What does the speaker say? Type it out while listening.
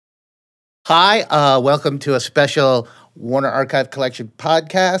Hi, welcome to a special Warner Archive Collection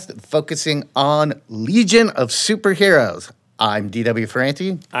podcast focusing on Legion of Superheroes. I'm D.W.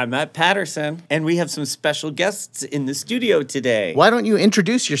 Ferranti. I'm Matt Patterson, and we have some special guests in the studio today. Why don't you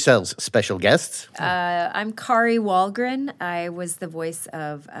introduce yourselves, special guests? I'm Kari Wahlgren. I was the voice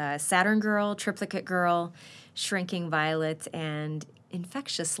of Saturn Girl, Triplicate Girl, Shrinking Violet, and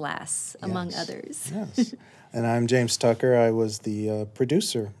Infectious Lass, among others. Yes. And I'm James Tucker. I was the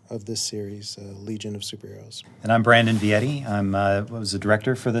producer of this series, Legion of Superheroes. And I'm Brandon Vietti. I was the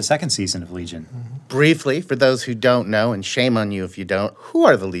director for the second season of Legion. Briefly, for those who don't know, and shame on you if you don't, who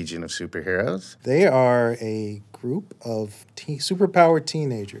are the Legion of Superheroes? They are a group of superpowered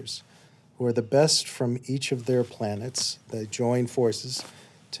teenagers who are the best from each of their planets that join forces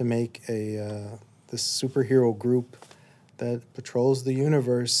to make this superhero group that patrols the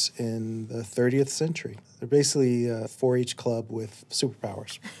universe in the 30th century. They're basically a 4-H club with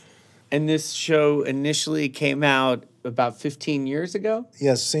superpowers. And this show initially came out about 15 years ago?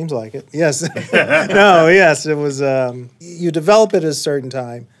 Yes, seems like it. Yes. Yes, it was, you develop it at a certain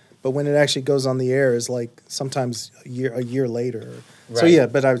time, but when it actually goes on the air is like sometimes a year later. Right. So yeah,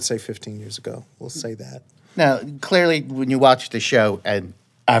 but I would say 15 years ago. We'll say that. Now, clearly, when you watch the show, and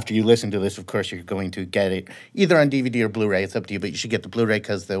after you listen to this, of course, you're going to get it either on DVD or Blu-ray. It's up to you, but you should get the Blu-ray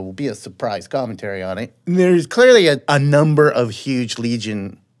because there will be a surprise commentary on it. And there's clearly a number of huge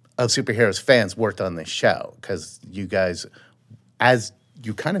Legion of Superheroes fans worked on this show because you guys, as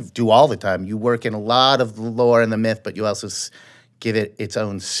you kind of do all the time, you work in a lot of the lore and the myth, but you also give it its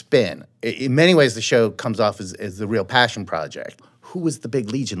own spin. In many ways, the show comes off as the real passion project. Who was the big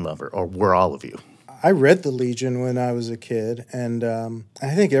Legion lover, or were all of you? I read The Legion when I was a kid, and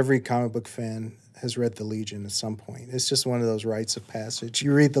I think every comic book fan has read The Legion at some point. It's just one of those rites of passage.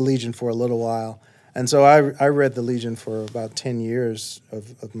 You read The Legion for a little while, and so I read The Legion for about 10 years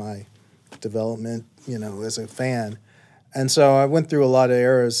of my development, as a fan. And so I went through a lot of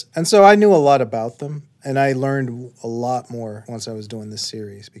eras, and so I knew a lot about them, and I learned a lot more once I was doing this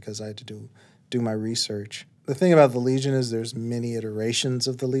series because I had to do my research. The thing about The Legion is there's many iterations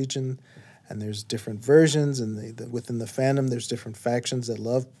of The Legion, and there's different versions, and within the fandom, there's different factions that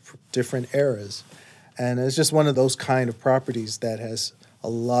love different eras. And it's just one of those kind of properties that has a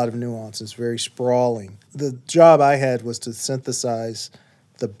lot of nuance. It's very sprawling. The job I had was to synthesize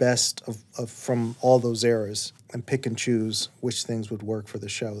the best of from all those eras and pick and choose which things would work for the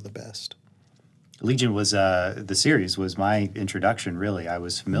show the best. Legion was, the series was my introduction, really. I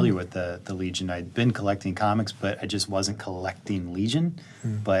was familiar with the Legion. I'd been collecting comics, but I just wasn't collecting Legion.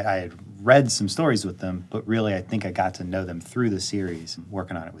 But I had read some stories with them, but really I think I got to know them through the series,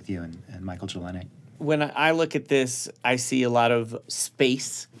 working on it with you and Michael Jelenic. When I look at this, I see a lot of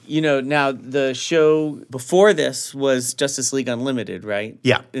space. Now the show before this was Justice League Unlimited, right?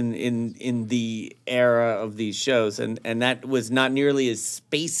 Yeah. In the era of these shows, and that was not nearly as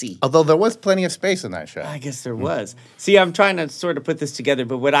spacey. Although there was plenty of space in that show. I guess there was. See, I'm trying to sort of put this together,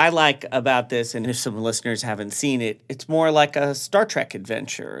 but what I like about this, and if some listeners haven't seen it, it's more like a Star Trek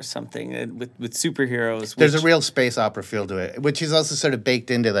adventure or something with superheroes. There's a real space opera feel to it, which is also sort of baked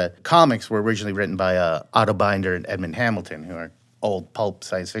into the comics were originally written by Otto Binder and Edmund Hamilton, who are old pulp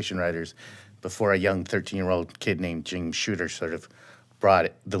science fiction writers, before a young 13-year-old kid named James Shooter sort of brought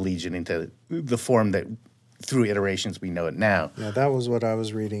the Legion into the form that, through iterations, we know it now. Yeah, that was what I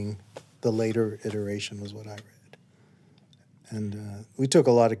was reading. The later iteration was what I read. And we took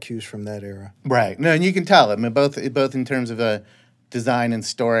a lot of cues from that era. Right. No, and you can tell. I mean, both in terms of design and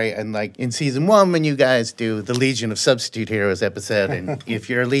story, and like in season 1 when you guys do the Legion of Substitute Heroes episode, and if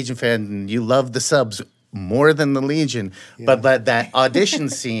you're a Legion fan and you love the subs more than the Legion, but that audition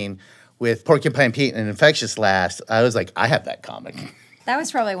scene with Porcupine Pete and Infectious Lass, I was like, I have that comic. That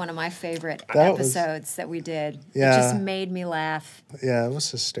was probably one of my favorite episodes that we did. Yeah. It just made me laugh. Yeah, it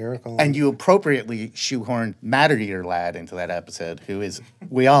was hysterical. And you appropriately shoehorned Matter Eater Lad into that episode, who is,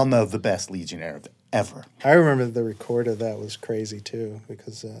 we all know, the best Legionnaire ever. I remember the record of that was crazy, too,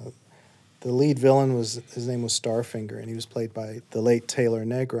 because the lead villain his name was Starfinger, and he was played by the late Taylor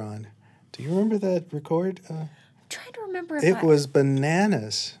Negron. Do you remember that record? I'm trying to remember if it was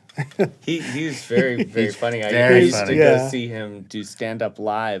bananas. He's very, very funny. Very I used funny. to Yeah. go see him do stand-up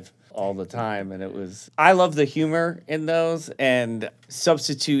live all the time, and I love the humor in those, and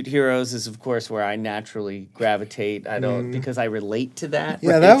Substitute Heroes is, of course, where I naturally gravitate. I don't, because I relate to that.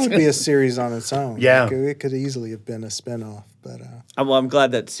 Yeah, right? that would be a series on its own. Yeah. Like, it could easily have been a spinoff, but... Well, I'm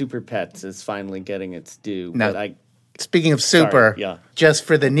glad that Super Pets is finally getting its due. No. But Speaking of super, Sorry, yeah. just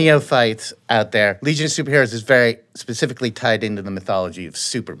for the neophytes out there, Legion of Superheroes is very specifically tied into the mythology of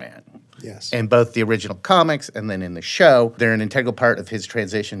Superman. Yes. in both the original comics and then in the show. They're an integral part of his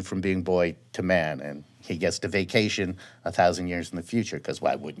transition from being boy to man, and he gets to vacation 1,000 years in the future, because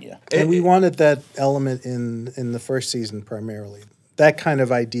why wouldn't you? And we wanted that element in the first season primarily. That kind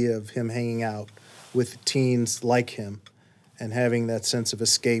of idea of him hanging out with teens like him and having that sense of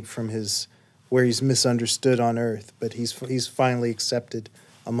escape from his where he's misunderstood on Earth, but he's finally accepted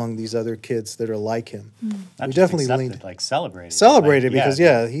among these other kids that are like him. Not We just definitely accepted, leaned like celebrated. celebrated Like, because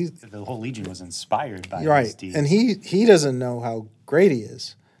the whole Legion was inspired by his right, deeds. and he doesn't know how great he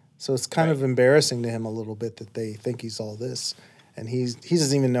is, so it's kind of embarrassing to him a little bit that they think he's all this, and he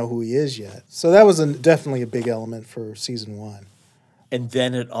doesn't even know who he is yet. So that was definitely a big element for season 1. And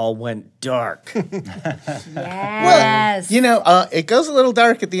then it all went dark. Yes. It goes a little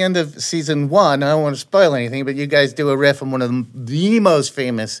dark at the end of season 1. I don't want to spoil anything, but you guys do a riff on one of the most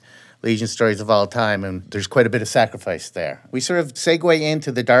famous Legion stories of all time, and there's quite a bit of sacrifice there. We sort of segue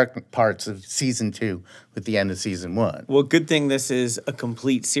into the dark parts of season 2 with the end of season 1. Well, good thing this is a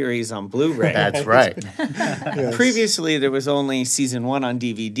complete series on Blu-ray. That's right. Yes. Previously, there was only season 1 on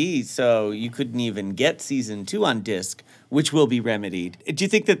DVD, so you couldn't even get season 2 on disc, which will be remedied. Do you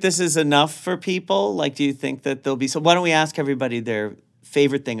think that this is enough for people? Like, do you think that there'll be... So why don't we ask everybody their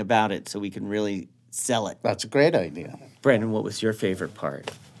favorite thing about it so we can really sell it? That's a great idea. Brandon, what was your favorite part?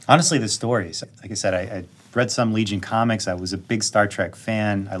 Honestly, the stories. Like I said, I read some Legion comics. I was a big Star Trek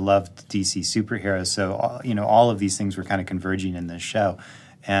fan. I loved DC superheroes. So, all of these things were kind of converging in this show.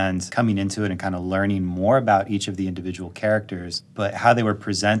 And coming into it and kind of learning more about each of the individual characters, but how they were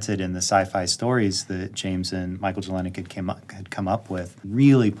presented in the sci-fi stories that James and Michael Jelenic had come up with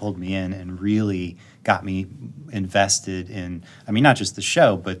really pulled me in and really got me invested in, not just the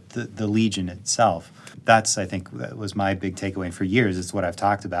show, but the Legion itself. That's, I think, that was my big takeaway for years. It's what I've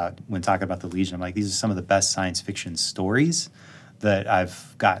talked about when talking about the Legion. I'm like, these are some of the best science fiction stories that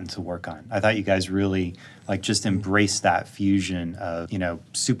I've gotten to work on. I thought you guys really just embraced that fusion of,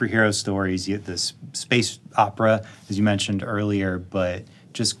 superhero stories, this space opera, as you mentioned earlier, but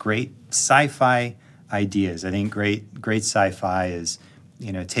just great sci-fi ideas. I think great sci-fi is,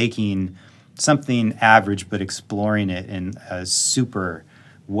 taking something average but exploring it in a super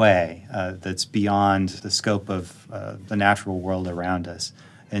way that's beyond the scope of the natural world around us.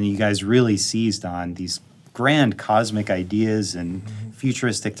 And you guys really seized on these grand cosmic ideas and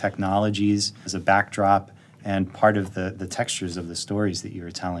futuristic technologies as a backdrop and part of the textures of the stories that you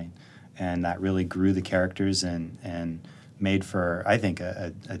were telling. And that really grew the characters and made for, I think,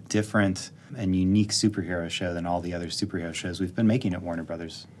 a different and unique superhero show than all the other superhero shows we've been making at Warner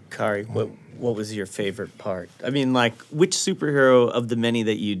Brothers. Kari, what was your favorite part? Which superhero of the many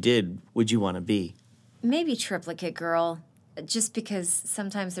that you did would you want to be? Maybe Triplicate Girl, just because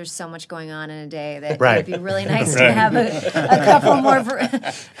sometimes there's so much going on in a day that Right. it would be really nice to have a couple more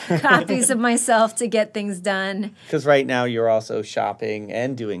copies of myself to get things done. Because right now you're also shopping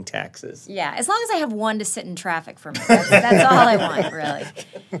and doing taxes. Yeah, as long as I have one to sit in traffic for me, that's all I want, really.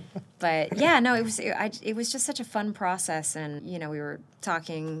 But yeah, no, it was just such a fun process, and we were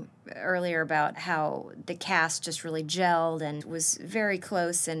talking earlier about how the cast just really gelled and was very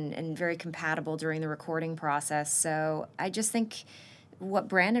close and very compatible during the recording process. So I just think what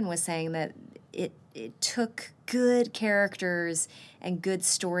Brandon was saying, that it took good characters and good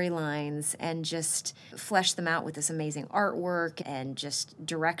storylines and just fleshed them out with this amazing artwork and just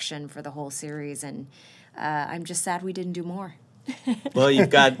direction for the whole series. And I'm just sad we didn't do more. Well, you've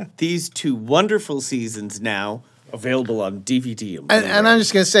got these 2 wonderful seasons now available on DVD. And I'm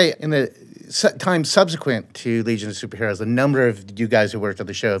just going to say, in the time subsequent to Legion of Superheroes, a number of you guys who worked on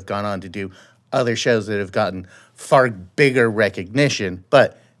the show have gone on to do other shows that have gotten far bigger recognition.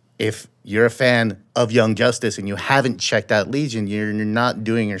 But if you're a fan of Young Justice and you haven't checked out Legion, you're not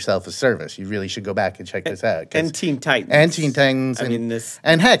doing yourself a service. You really should go back and check this out. And Teen Titans. And Teen Titans. this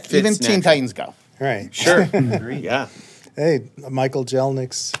and heck, fits even Teen naturally. Titans Go. Right. Sure. Yeah. Hey, Michael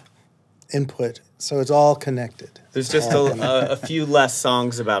Jelnic's input. So it's all connected. There's just a few less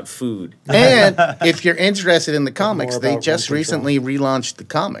songs about food. And if you're interested in the comics, more they about just rent control. recently relaunched the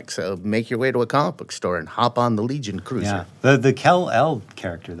comics. So make your way to a comic book store and hop on the Legion Cruiser. Yeah, the Kal-El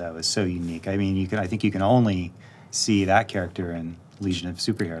character, though, is so unique. I think you can only see that character in Legion of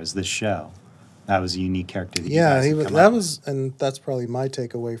Superheroes, this show. That was a unique character. And that's probably my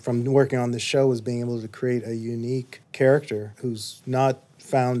takeaway from working on the show, was being able to create a unique character who's not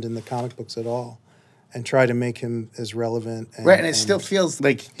found in the comic books at all, and try to make him as relevant. Right, and it still feels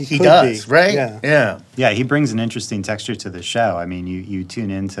like he could does, be, right? yeah. Yeah, he brings an interesting texture to the show. I mean, you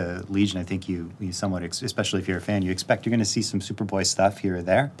tune into Legion, I think you somewhat, especially if you're a fan, you expect you're going to see some Superboy stuff here or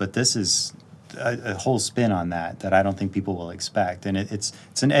there. But this is a whole spin on that I don't think people will expect. And it's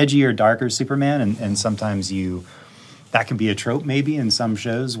an edgier, darker Superman, and sometimes that can be a trope maybe in some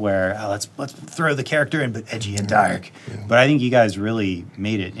shows where let's throw the character in, but edgy and dark. Yeah. But I think you guys really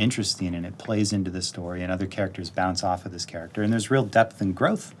made it interesting, and it plays into the story, and other characters bounce off of this character, and there's real depth and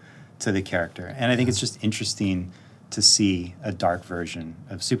growth to the character. And I think it's just interesting to see a dark version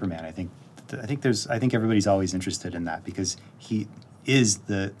of Superman. I think everybody's always interested in that because he is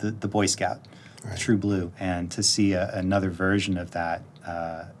the Boy Scout, right. True Blue, and to see another version of that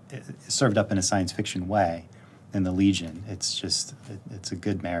served up in a science fiction way in the Legion, it's a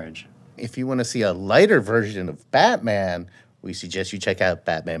good marriage. If you want to see a lighter version of Batman, we suggest you check out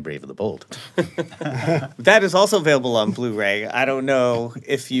Batman Brave of the Bold. That is also available on Blu-ray. I don't know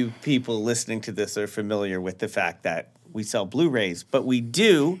if you people listening to this are familiar with the fact that we sell Blu-rays, but we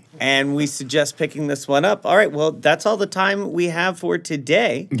do, and we suggest picking this one up. All right, well, that's all the time we have for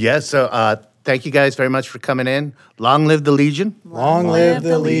today. Yes, so thank you guys very much for coming in. Long live the Legion. Long live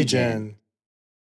the Legion.